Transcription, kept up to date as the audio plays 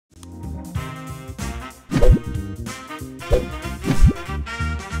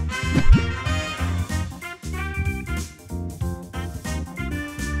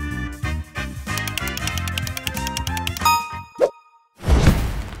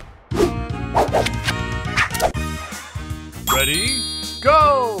Ready,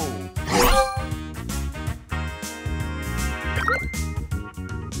 go!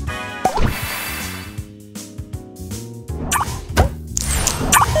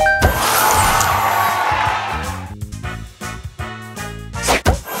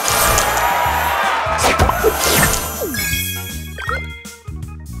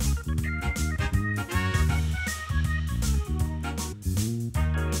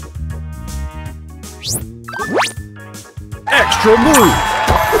 Extra move!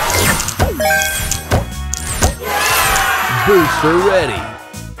 Booster ready!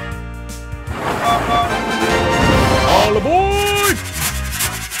 All aboard!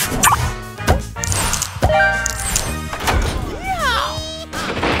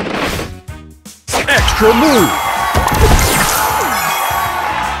 Extra move!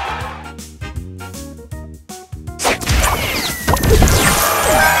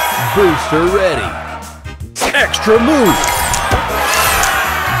 Booster ready! Extra move!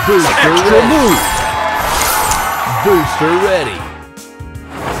 Booster ready! Booster ready!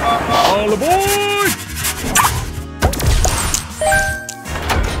 All aboard!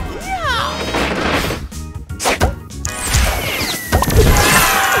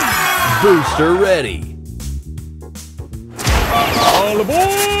 Booster ready! All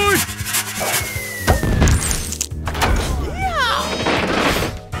aboard!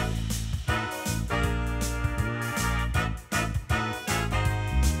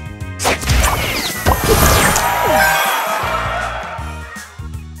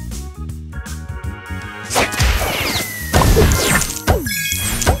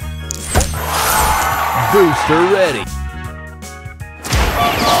 Booster ready!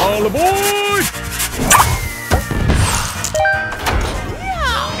 All aboard!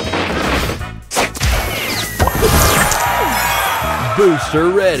 Booster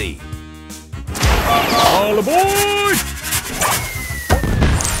ready! All aboard!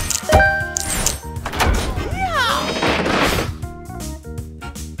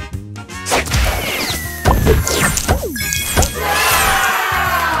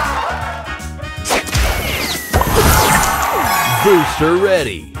 Booster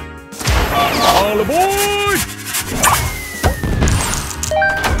ready! All aboard!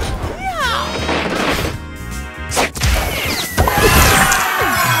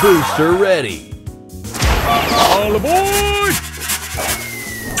 Booster ready! All aboard!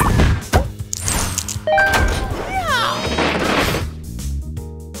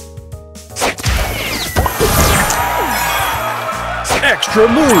 Extra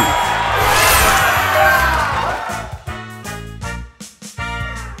move!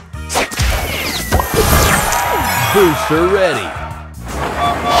 Booster ready!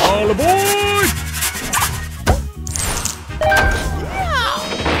 All aboard!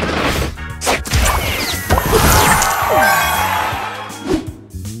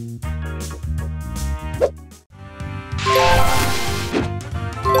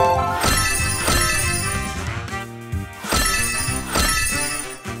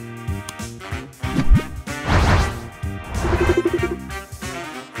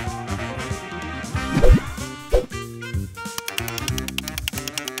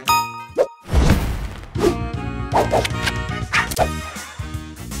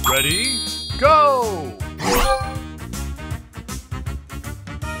 Ready, go!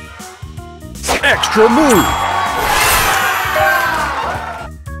 Extra move!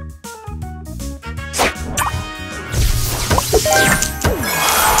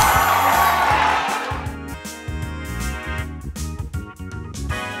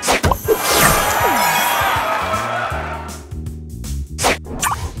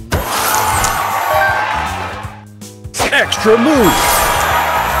 Extra move!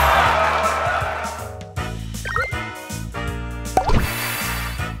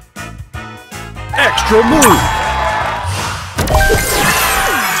 Extra move!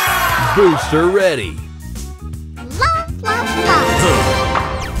 Booster ready! Love, love, love!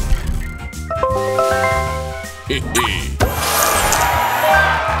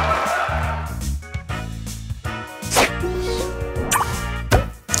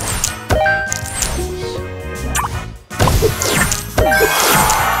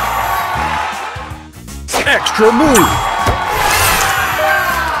 Extra move!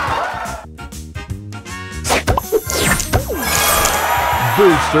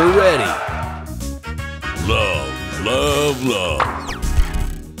 Booster ready! Love, love, love!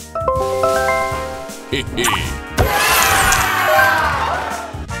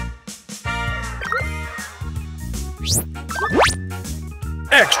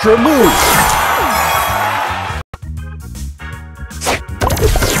 Extra move!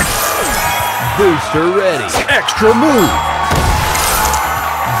 Booster ready! Extra move!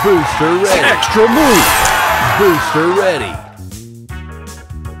 Booster ready. Extra move. Booster ready.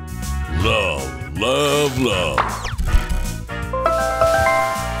 Love, love, love.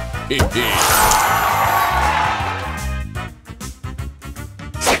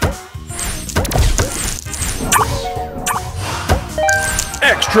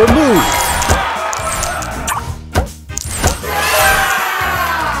 Extra move.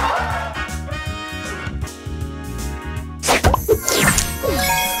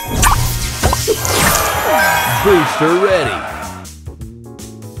 Booster ready.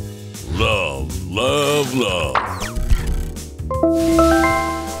 Love, love, love.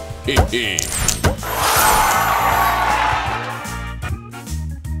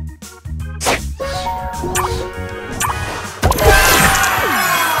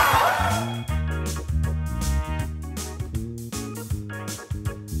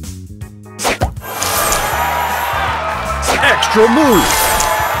 Extra move.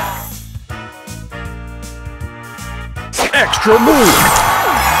 Extra move.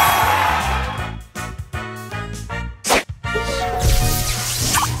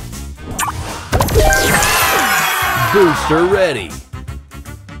 Booster ready.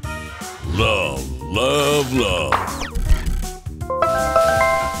 Love, love, love.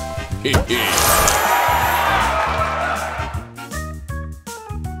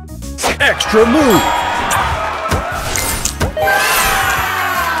 Extra move.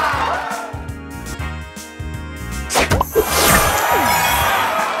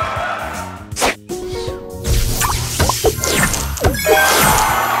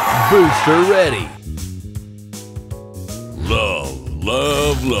 Booster ready. Love,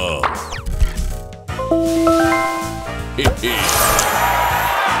 love, love.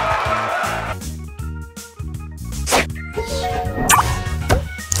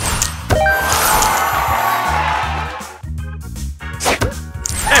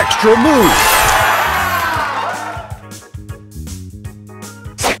 Extra move.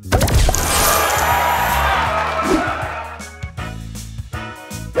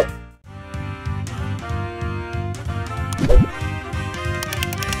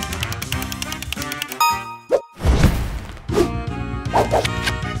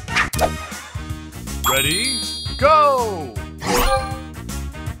 Ready, go!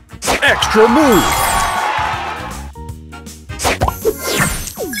 Extra move.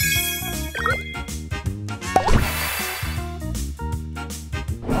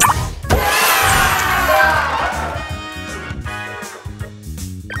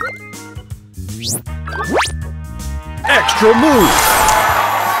 Extra move.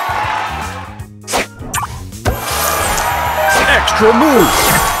 Extra move.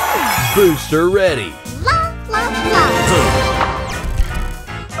 Booster ready. Love, love, love.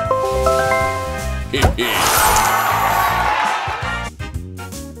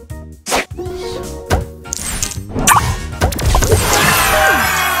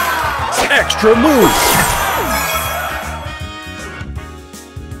 Extra move.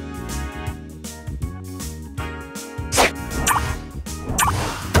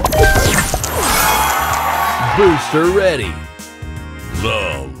 Booster ready.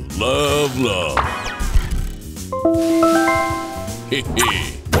 Love, love, love.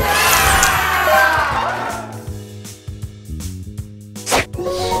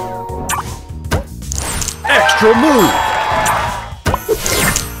 Extra move.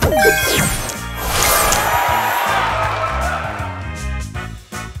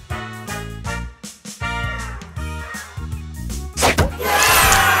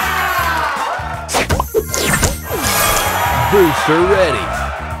 Booster ready.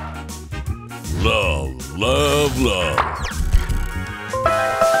 Love, love, love.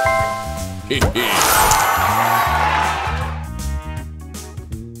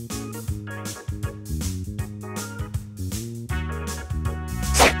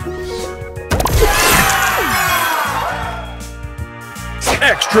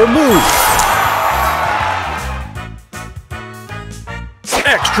 Extra move.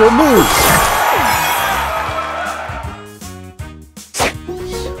 Extra move.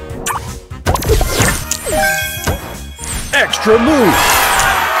 Extra move.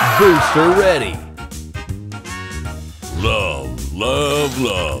 Booster ready. Love, love,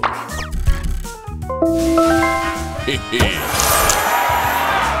 love.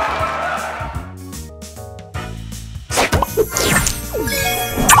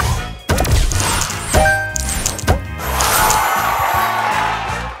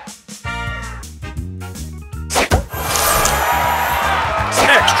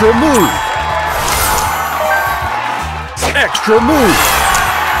 Extra move. Extra move.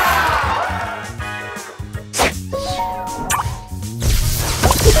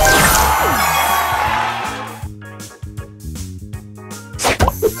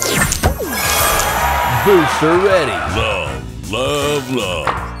 Booster ready. Love, love, love.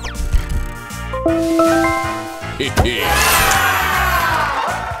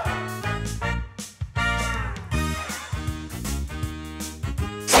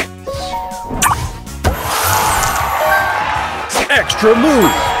 Extra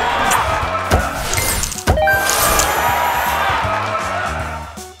move.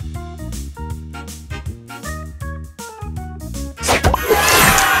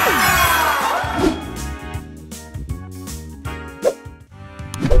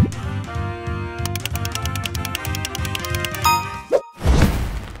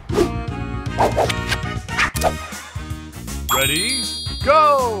 Ready,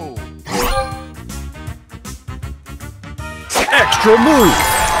 go! Extra move.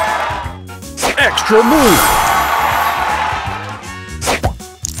 Extra move.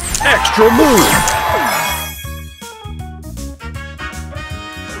 Extra move.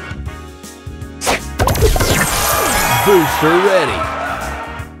 Booster ready.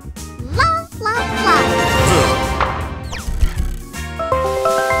 Love, love, love.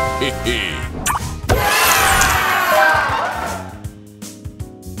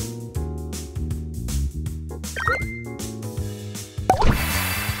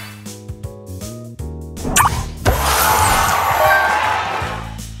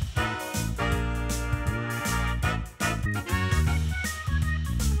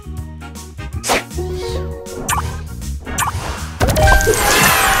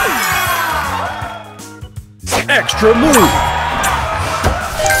 Extra move.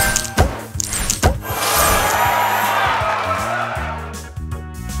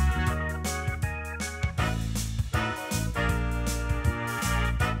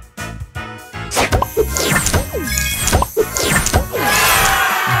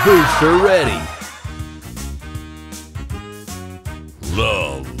 Booster ready.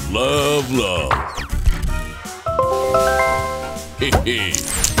 Love, love, love.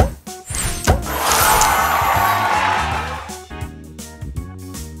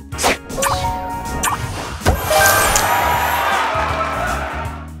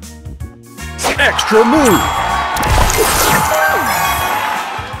 Extra move.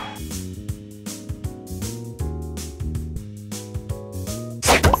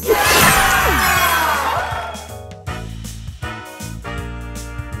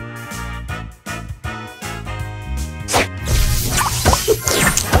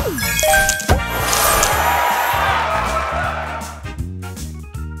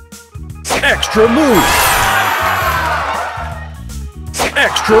 Extra move.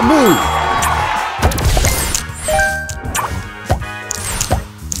 Extra move.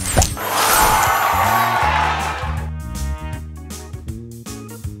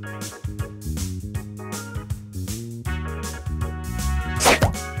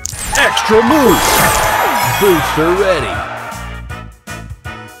 Extra move. Booster ready.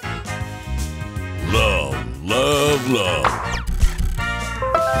 Love, love, love.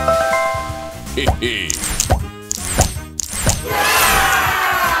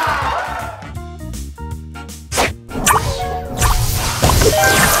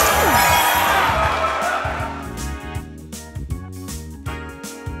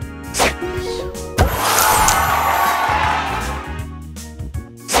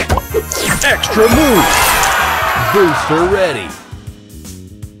 Extra move. Booster ready.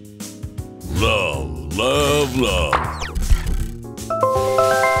 Love, love, love.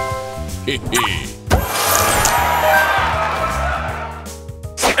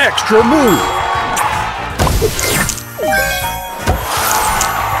 Extra move.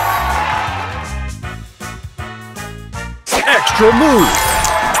 Extra move.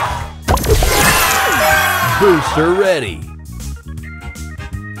 Booster ready.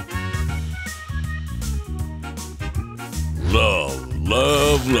 Love,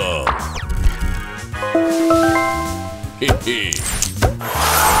 love, love.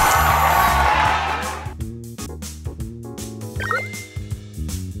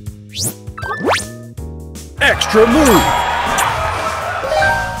 Extra move.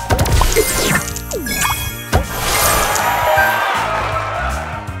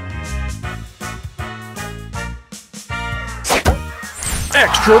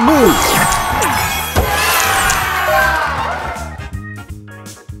 Extra move.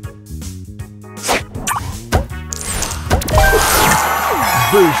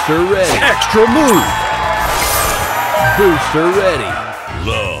 Booster ready. Extra move. Booster ready.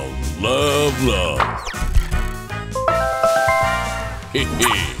 Love, love, love.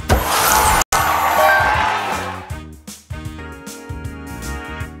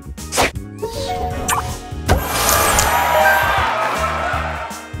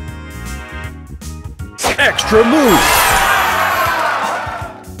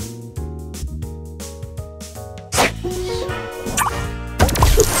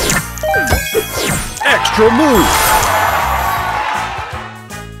 Extra move.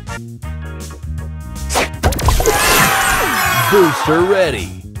 Booster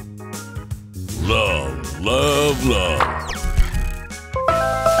ready. Love, love, love.